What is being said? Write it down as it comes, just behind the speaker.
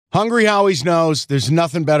Hungry Howie's knows there's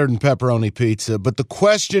nothing better than pepperoni pizza, but the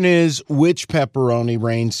question is, which pepperoni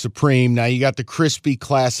reigns supreme? Now, you got the crispy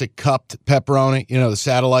classic cupped pepperoni, the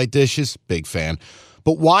satellite dishes, big fan.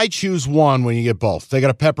 But why choose one when you get both? They got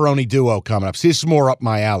a pepperoni duo coming up. See, this is more up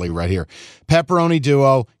my alley right here. Pepperoni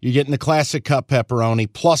duo, you're getting the classic cup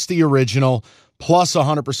pepperoni, plus the original, plus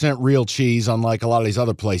 100% real cheese, unlike a lot of these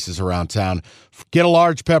other places around town. Get a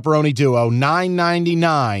large pepperoni duo,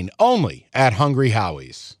 $9.99, only at Hungry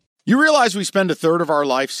Howie's. You realize we spend a third of our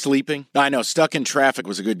life sleeping? I know, stuck in traffic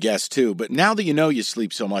was a good guess too, but now that you know you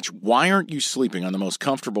sleep so much, why aren't you sleeping on the most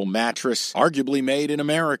comfortable mattress arguably made in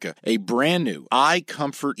America? A brand new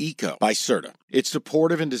iComfort Eco by Serta. It's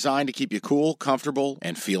supportive and designed to keep you cool, comfortable,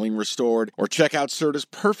 and feeling restored. Or check out Serta's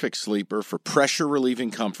Perfect Sleeper for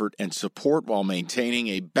pressure-relieving comfort and support while maintaining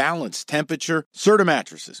a balanced temperature. Serta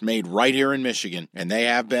mattresses made right here in Michigan, and they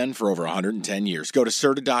have been for over 110 years. Go to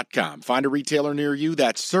Serta.com. Find a retailer near you.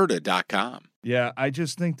 That's Serta.com. Yeah, I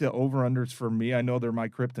just think the over-unders for me, I know they're my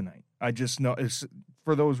kryptonite. I just know it's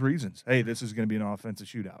for those reasons. Hey, this is going to be an offensive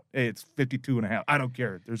shootout. Hey, it's 52.5. I don't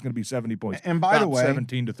care. There's going to be 70 points. And by the way,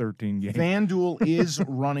 17-13 game. FanDuel is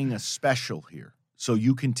running a special here, so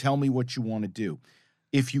you can tell me what you want to do.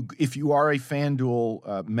 If you are a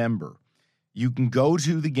FanDuel member, you can go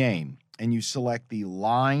to the game and you select the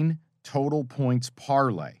line total points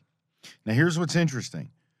parlay. Now, here's what's interesting.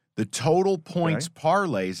 The total points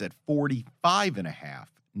parlay is at 45.5,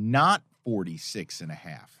 not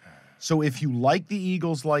 46.5. So if you like the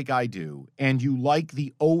Eagles like I do, and you like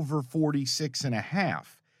the over 46.5,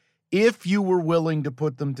 if you were willing to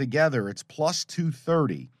put them together, it's plus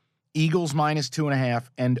 230, Eagles minus 2.5,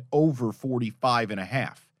 and over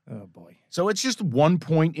 45.5. Oh, boy. So it's just 1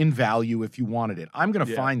 point in value if you wanted it. I'm going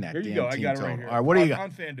to find that. Here you go. I got it right here. All right, what do you got?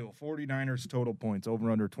 On FanDuel, 49ers total points, over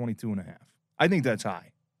under 22.5. I think that's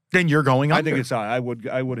high. Then you're going under. I think it's high. I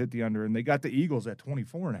would hit the under, and they got the Eagles at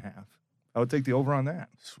 24.5. I would take the over on that.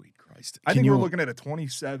 Sweet Christ. I think we're looking at a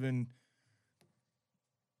 17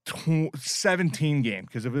 game,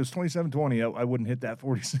 because if it was 27-20, I wouldn't hit that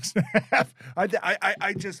 46.5. I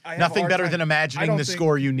nothing better than imagining the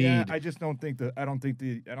score you need. Yeah, I just don't think the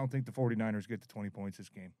 49ers get to 20 points this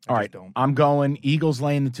game. All right, I'm going Eagles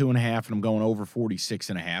laying the 2.5, and I'm going over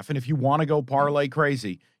 46.5. And if you want to go parlay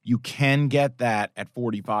crazy, you can get that at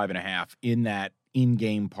 45.5 in that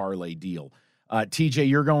in-game parlay deal. TJ,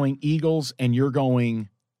 you're going Eagles, and you're going.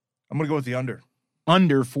 I'm going to go with the under.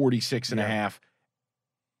 Under 46.5.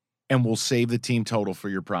 And we'll save the team total for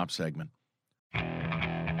your prop segment.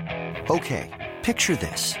 Okay, picture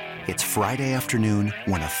this. It's Friday afternoon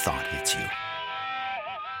when a thought hits you.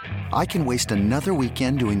 I can waste another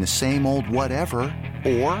weekend doing the same old whatever,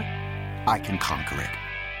 or I can conquer it.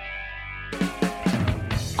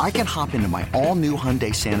 I can hop into my all-new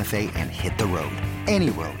Hyundai Santa Fe and hit the road.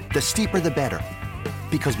 Any road. The steeper, the better.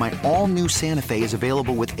 Because my all-new Santa Fe is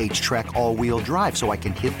available with H-Track all-wheel drive, so I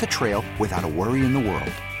can hit the trail without a worry in the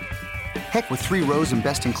world. Heck, with 3 rows and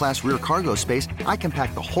best-in-class rear cargo space, I can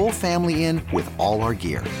pack the whole family in with all our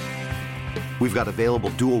gear. We've got available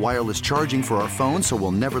dual wireless charging for our phones, so we'll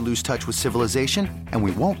never lose touch with civilization, and we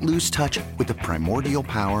won't lose touch with the primordial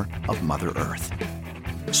power of Mother Earth.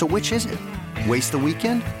 So which is it? Waste the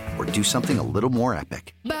weekend or do something a little more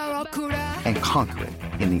epic? And conquer it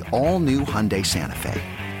in the all-new Hyundai Santa Fe.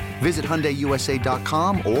 Visit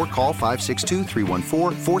HyundaiUSA.com or call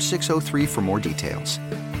 562-314-4603 for more details.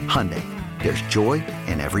 Hyundai, there's joy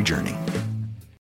in every journey.